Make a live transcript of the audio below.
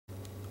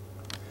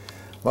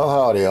Well,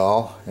 howdy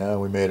all. Yeah,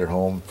 we made it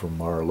home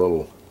from our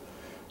little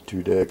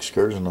 2-day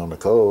excursion on the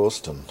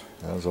coast, and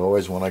as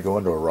always when I go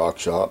into a rock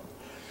shop,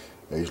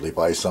 I usually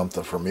buy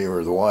something for me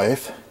or the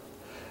wife.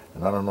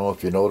 And I don't know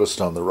if you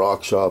noticed on the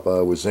rock shop I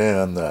was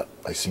in that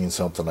I seen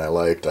something I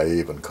liked. I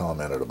even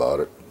commented about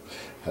it.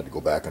 Had to go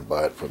back and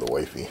buy it for the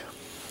wifey.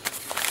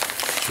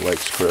 She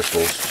likes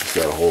crystals. She's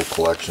got a whole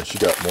collection. She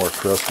got more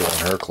crystal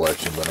in her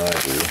collection than I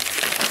do.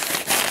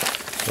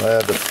 So I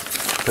had to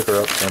pick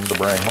her up some to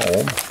bring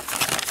home.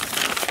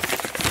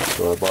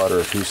 So I bought her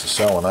a piece of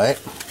selenite.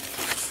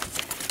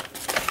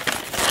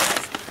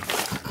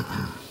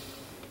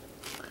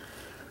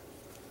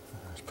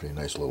 It's a pretty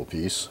nice little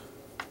piece.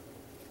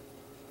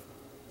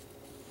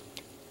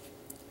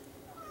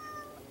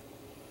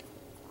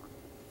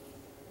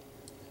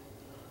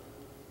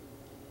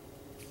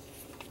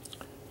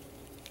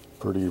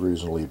 Pretty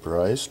reasonably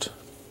priced.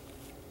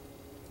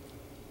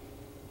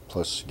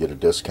 Plus you get a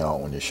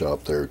discount when you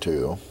shop there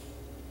too.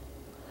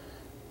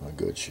 Oh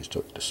good, she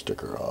took the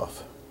sticker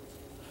off.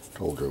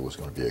 Told her it was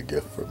going to be a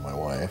gift for my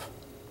wife.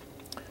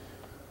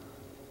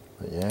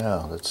 But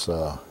yeah, it's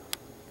a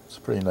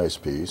pretty nice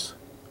piece.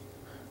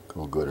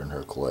 Go good in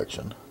her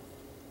collection.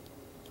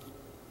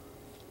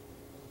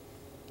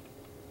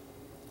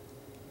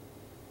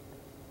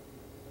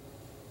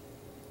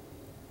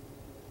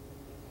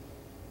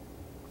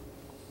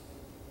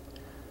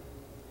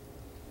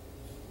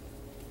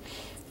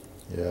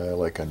 Yeah, I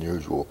like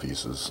unusual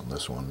pieces, and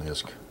this one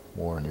is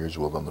more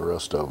unusual than the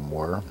rest of them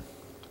were.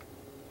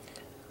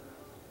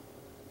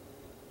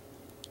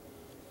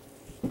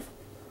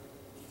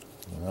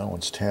 That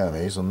one's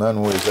Tammy's, and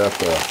then we was at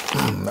the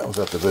that was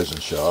at the Vision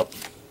Shop,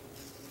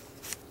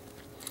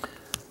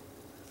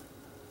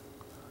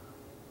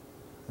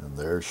 and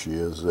there she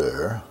is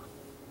there.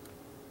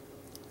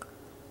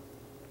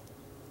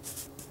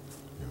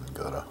 Even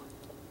got a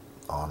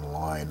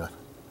online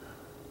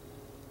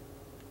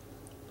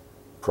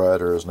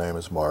proprietor. His name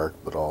is Mark,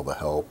 but all the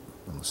help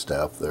and the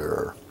staff there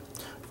are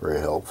very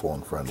helpful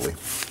and friendly.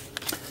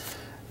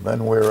 And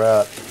then we're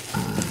at,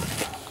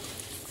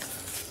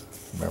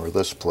 remember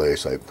this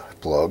place I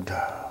plugged,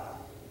 a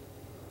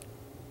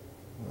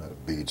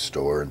bead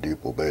store in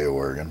Depot Bay,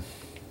 Oregon.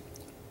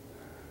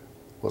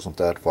 Wasn't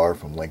that far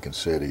from Lincoln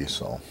City,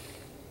 so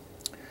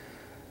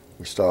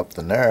we stopped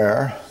in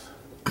there.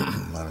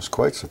 I was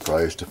quite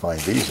surprised to find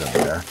these in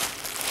there.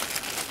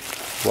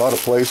 A lot of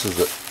places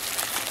that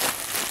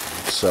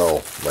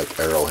sell like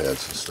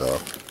arrowheads and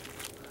stuff.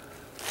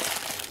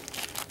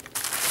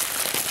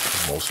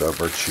 Most of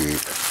them are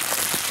cheap.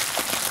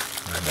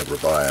 I never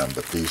buy them,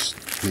 but these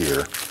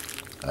here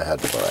I had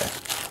to buy.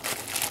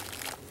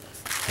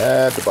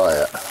 Had to buy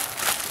it.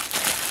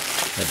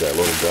 Had that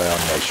little guy on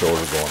my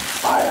shoulder going,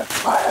 buy it,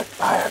 buy it,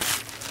 buy it.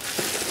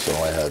 So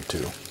I had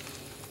to.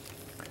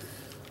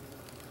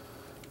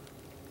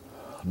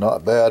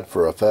 Not bad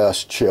for a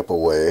fast chip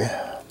away.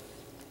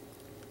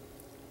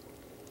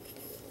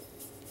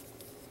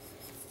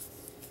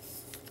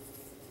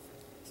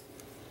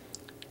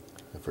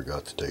 I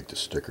forgot to take the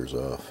stickers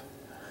off.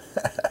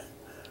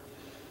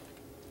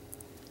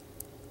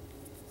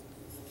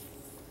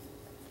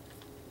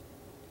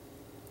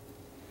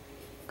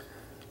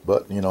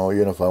 But, you know,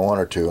 even if I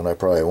wanted to, and I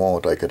probably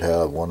won't, I could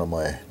have one of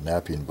my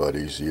napping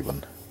buddies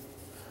even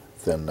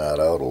thin that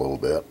out a little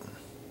bit.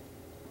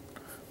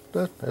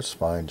 But that's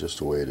fine just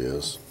the way it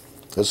is.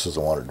 This is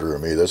the one that drew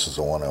me. This is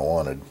the one I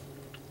wanted.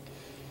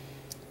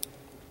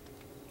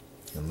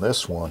 And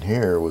this one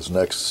here was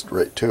next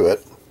right to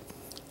it.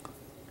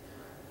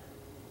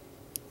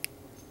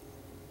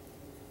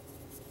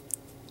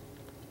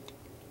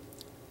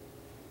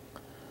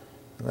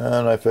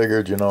 And I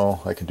figured, you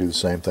know, I can do the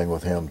same thing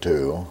with him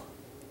too.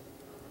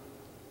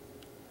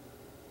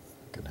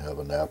 I can have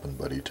a napping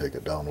buddy take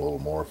it down a little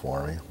more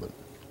for me, but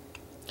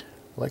I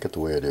like it the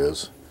way it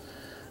is.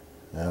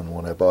 And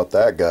when I bought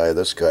that guy,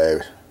 this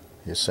guy,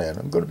 he's saying,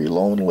 I'm going to be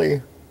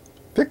lonely.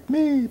 Pick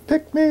me,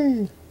 pick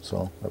me.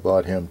 So I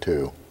bought him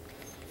too.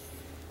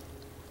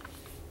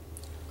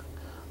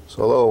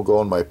 So that'll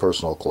go in my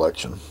personal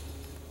collection.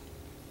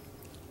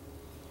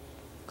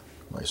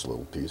 Nice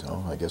little piece.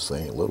 Oh, I guess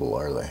they ain't little,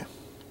 are they?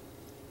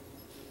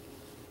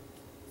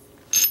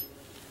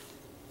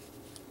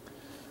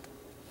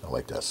 I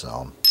like that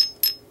sound.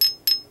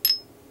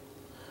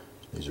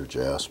 These are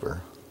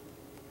jasper.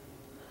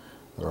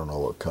 I don't know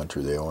what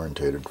country they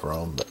orientated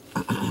from, but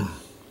it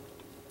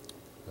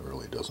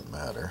really doesn't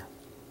matter.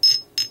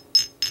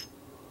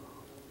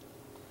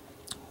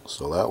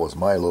 So that was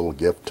my little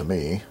gift to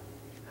me.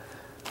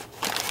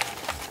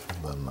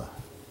 And then the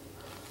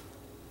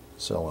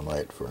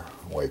selenite for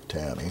wife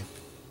Tammy.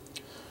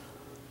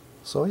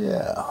 So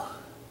yeah.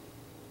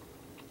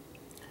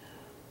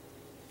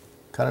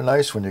 Kind of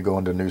nice when you go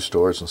into new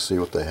stores and see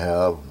what they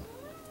have.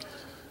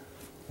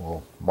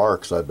 Well,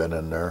 Mark's, I've been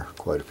in there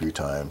quite a few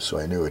times, so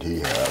I knew what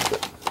he had,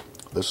 but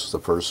this is the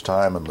first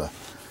time in the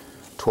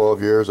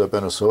 12 years I've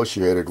been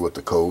associated with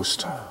the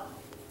coast.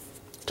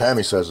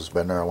 Tammy says it's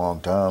been there a long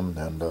time,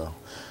 and we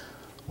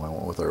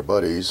went with our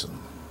buddies, and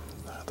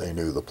they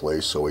knew the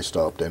place, so we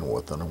stopped in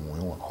with them, and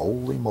we went,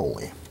 holy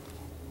moly.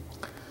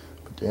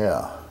 But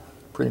yeah,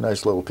 pretty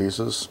nice little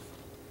pieces.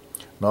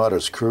 Not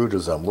as crude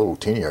as them little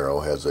teeny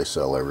arrowheads they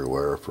sell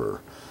everywhere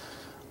for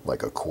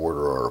like $1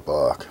 or $1.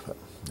 But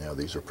yeah,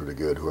 these are pretty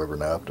good. Whoever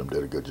napped them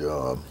did a good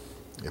job.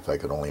 If I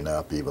could only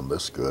nap even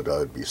this good,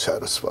 I'd be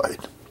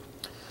satisfied.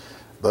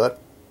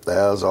 But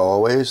as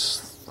always,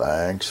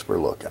 thanks for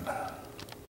looking.